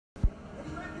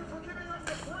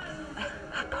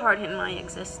pardon my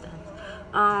existence.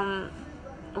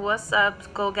 What's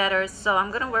up, go-getters? So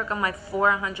I'm gonna work on my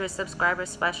 400 subscriber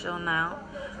special now.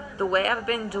 The way I've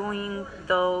been doing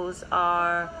those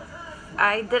are,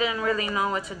 I didn't really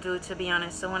know what to do, to be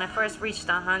honest. So when I first reached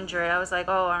 100, I was like,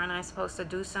 oh, aren't I supposed to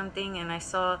do something? And I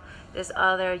saw this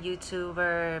other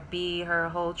YouTuber be her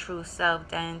whole true self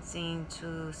dancing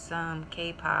to some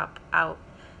K-pop out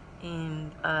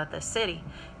in the city,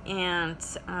 and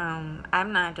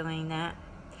I'm not doing that.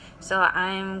 So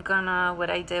what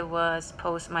I did was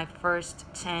post my first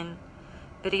 10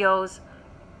 videos.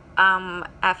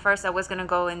 At first I was gonna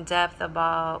go in depth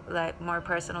about like more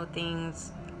personal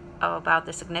things, about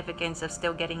the significance of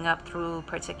still getting up through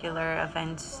particular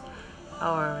events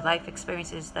or life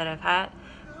experiences that I've had.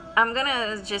 I'm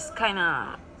gonna just kind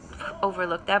of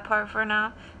overlook that part for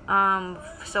now.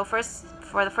 So for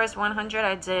the first 100,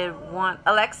 I did one.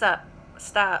 Alexa,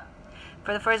 stop.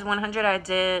 For the first 100, I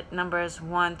did numbers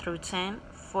 1 through 10.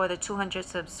 For the 200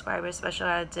 subscriber special,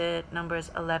 I did numbers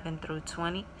 11 through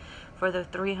 20. For the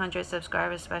 300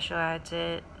 subscriber special, I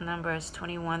did numbers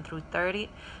 21 through 30.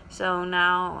 So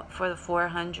now for the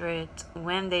 400,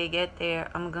 when they get there,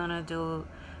 I'm gonna do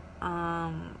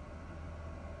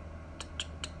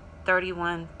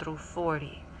 31 through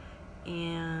 40.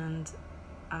 And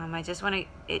I just want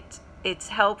to, it's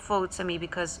helpful to me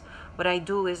because what I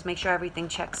do is make sure everything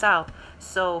checks out.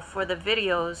 So for the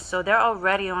videos, so they're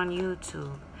already on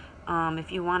YouTube.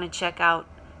 If you want to check out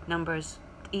numbers,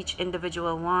 each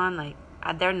individual one, like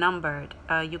they're numbered.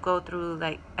 You go through,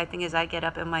 like, I think as I get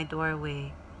up in my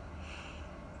doorway,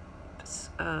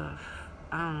 I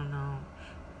don't know,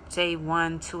 say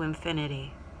 1 to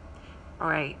infinity. All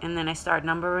right, and then I start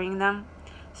numbering them.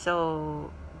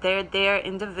 So they're there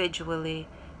individually.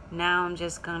 Now I'm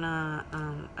just gonna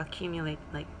accumulate,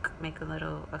 like make a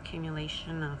little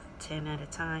accumulation of 10 at a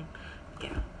time.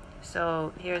 Yeah.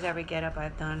 So here's every get up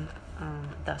I've done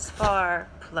thus far,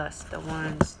 plus the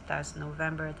ones that's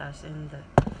November, that's in the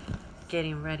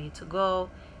getting ready to go.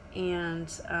 And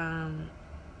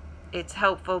it's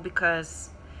helpful because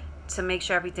to make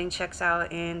sure everything checks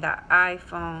out in the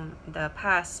iPhone, the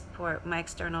passport, my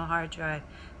external hard drive,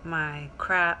 my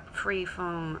crap free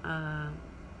phone,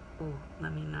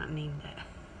 let me not name that.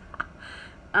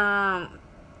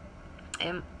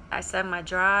 And I said my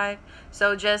drive.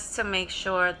 So just to make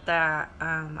sure that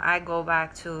I go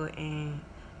back to and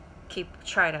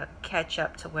try to catch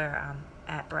up to where I'm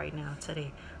at right now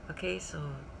today. Okay, so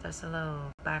that's a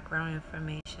little background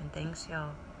information. Thanks,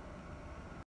 y'all.